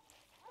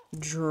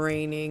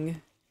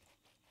draining.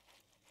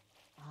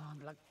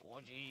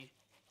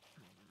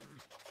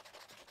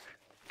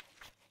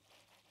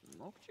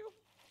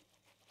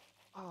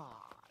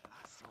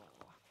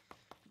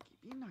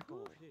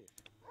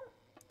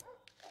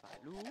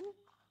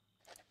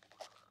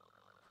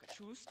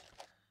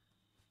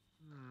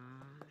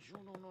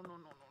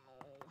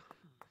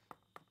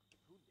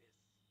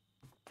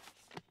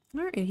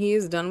 Alright, and he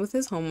is done with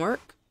his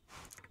homework.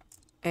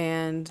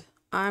 And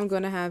I'm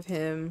going to have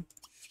him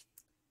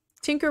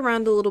tinker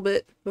around a little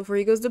bit before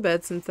he goes to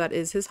bed, since that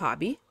is his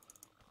hobby.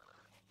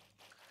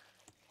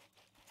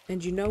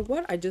 And you know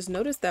what? I just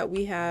noticed that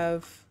we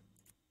have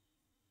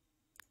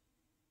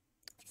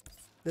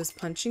this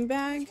punching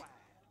bag.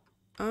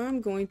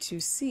 I'm going to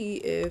see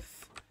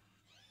if,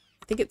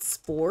 I think it's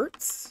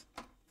sports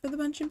for the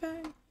punching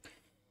bag.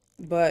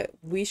 But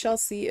we shall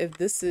see if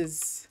this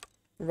is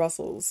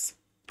Russell's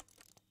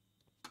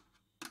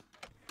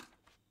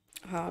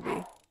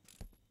hobby.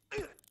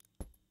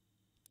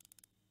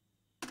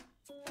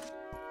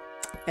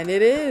 And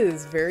it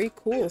is very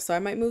cool. So I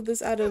might move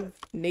this out of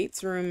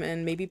Nate's room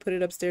and maybe put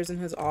it upstairs in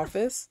his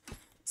office.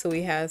 So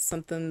he has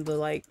something to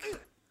like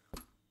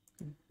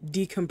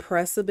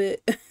decompress a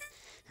bit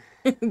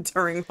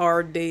during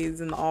hard days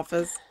in the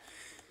office.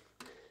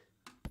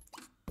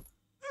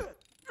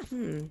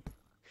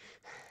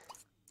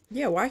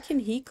 Yeah, why can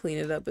he clean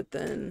it up, but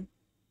then...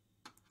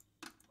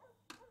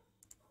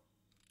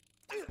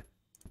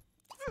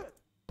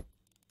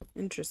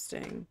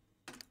 Interesting.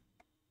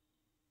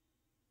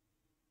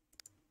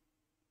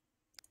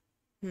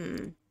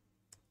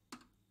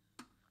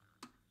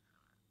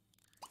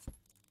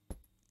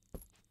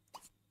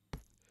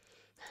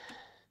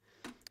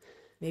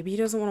 Maybe he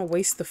doesn't want to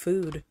waste the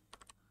food.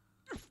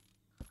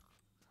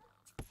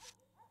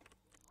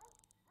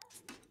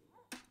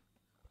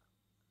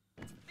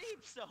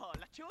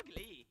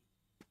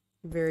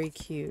 Very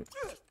cute.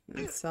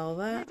 Let's sell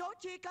that.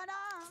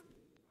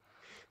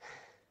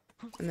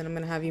 And then I'm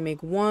going to have you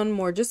make one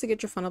more just to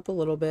get your fun up a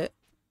little bit.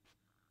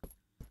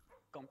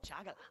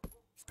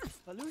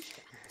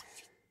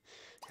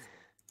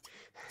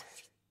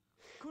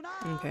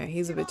 Okay,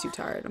 he's a bit too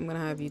tired. I'm going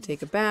to have you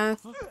take a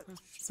bath,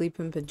 sleep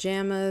in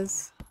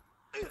pajamas.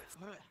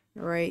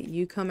 All right,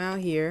 you come out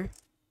here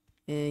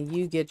and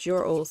you get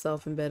your old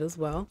self in bed as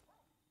well.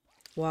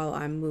 While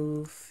I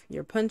move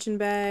your punching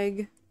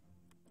bag.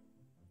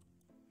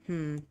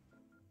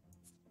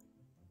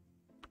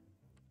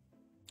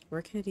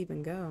 Where can it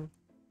even go?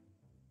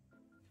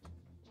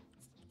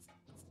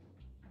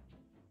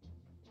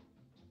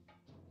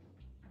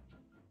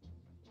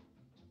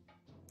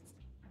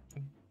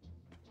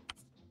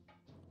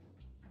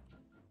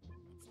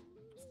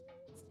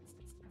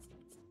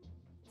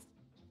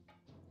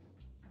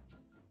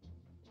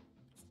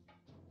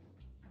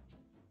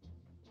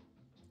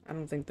 I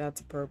don't think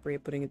that's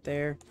appropriate putting it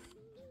there.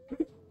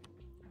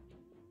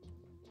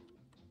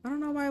 I don't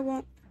know why it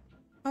won't.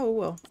 Oh, it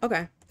will.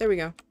 Okay, there we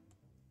go.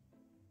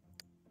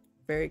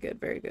 Very good,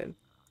 very good.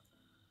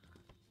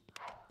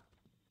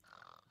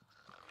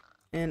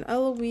 And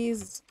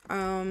Eloise,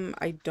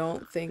 I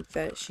don't think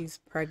that she's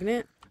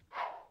pregnant.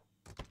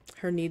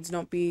 Her needs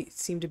don't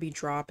seem to be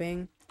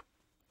dropping.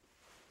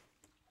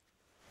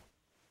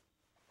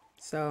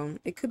 So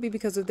it could be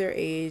because of their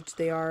age.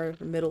 They are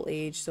middle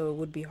aged, so it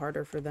would be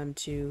harder for them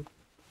to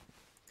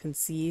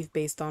conceive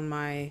based on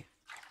my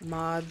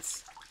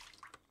mods.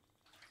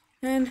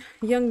 And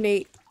young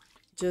Nate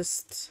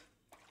just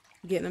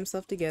getting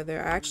himself together.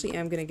 I actually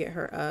am going to get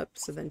her up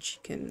so then she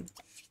can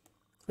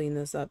clean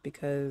this up,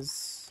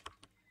 because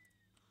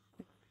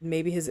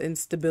maybe his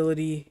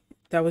instability,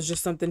 that was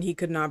just something he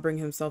could not bring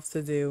himself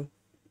to do.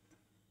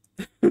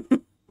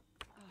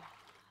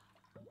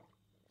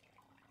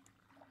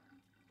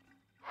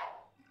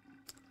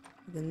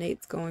 Then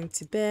Nate's going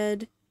to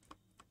bed.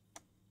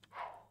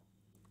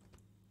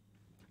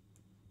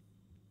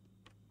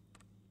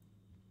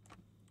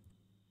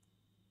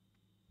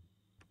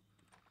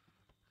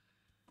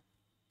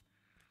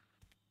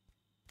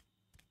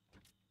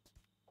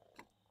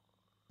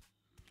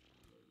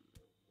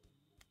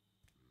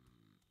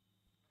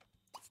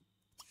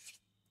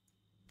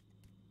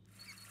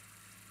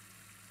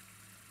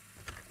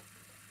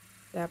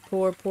 That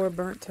poor, poor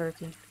burnt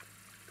turkey.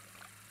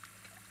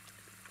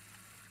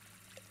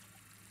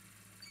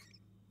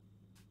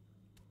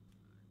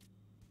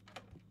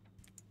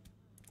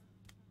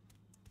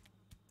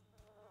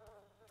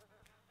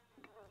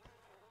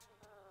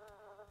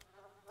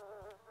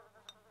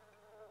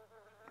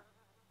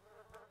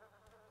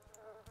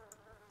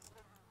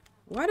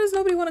 Why does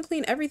nobody want to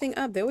clean everything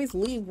up? They always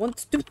leave one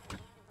stupid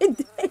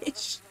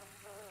dish.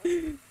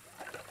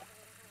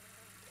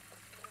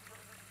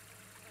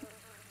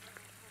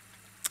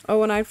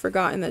 Oh, and I'd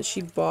forgotten that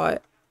she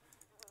bought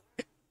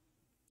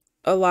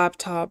a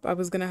laptop. I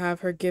was going to have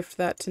her gift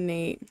that to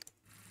Nate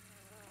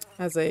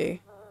as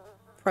a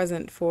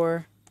present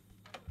for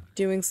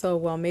doing so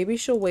well. Maybe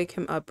she'll wake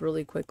him up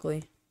really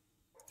quickly.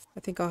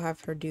 I think I'll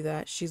have her do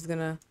that. She's going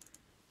to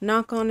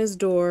knock on his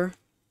door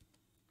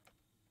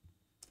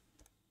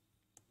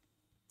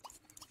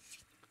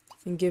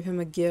and give him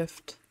a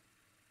gift.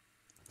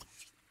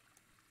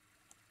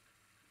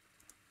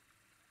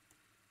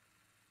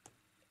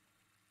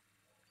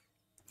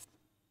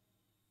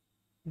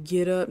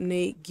 Get up,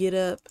 Nate. Get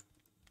up.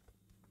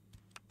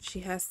 She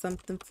has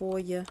something for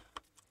you.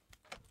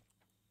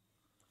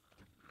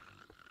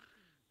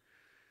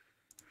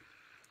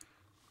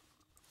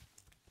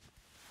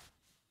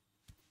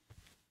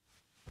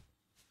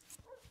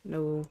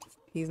 No,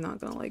 he's not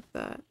gonna like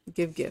that.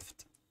 Give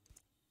gift.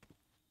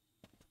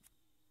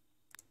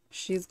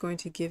 She's going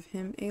to give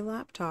him a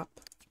laptop.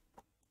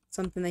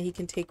 Something that he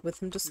can take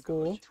with him to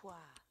school.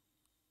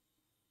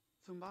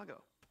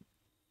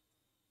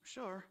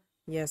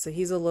 Yeah, so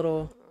he's a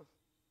little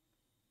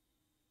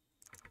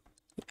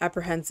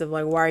apprehensive,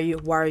 like, why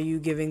are you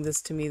giving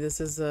this to me? This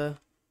is a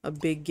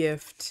big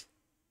gift.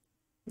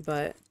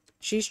 But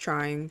She's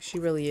trying. She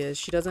really is.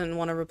 She doesn't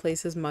want to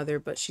replace his mother,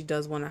 but she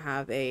does want to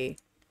have a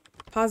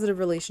positive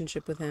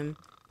relationship with him.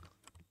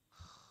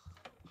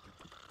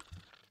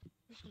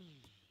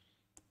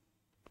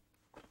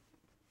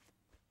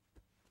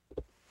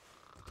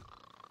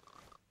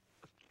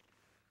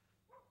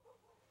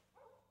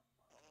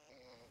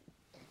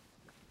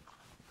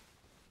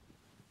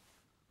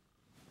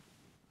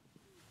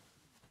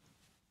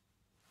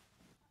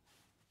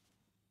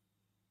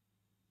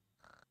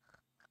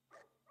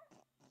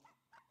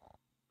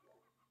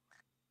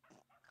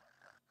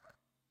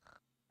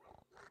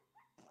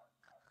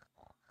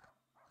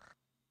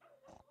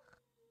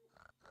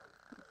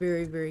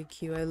 Very, very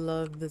cute. I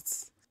love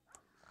this.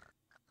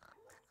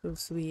 So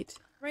sweet.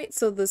 Right,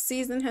 so the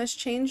season has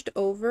changed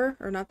over,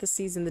 or not the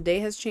season, the day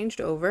has changed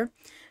over.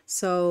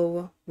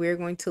 So we're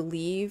going to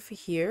leave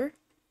here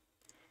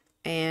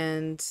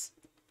and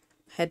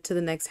head to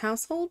the next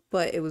household,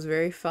 but it was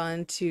very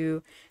fun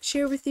to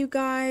share with you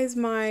guys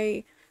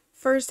my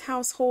first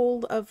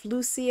household of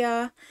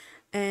Lucia,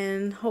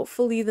 and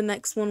hopefully the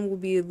next one will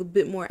be a little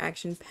bit more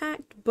action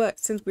packed, but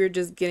since we're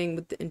just getting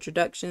with the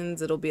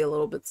introductions, it'll be a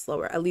little bit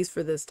slower, at least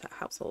for this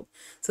household.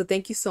 So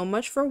thank you so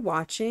much for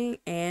watching,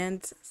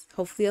 and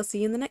hopefully I'll see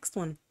you in the next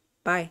one.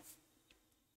 Bye.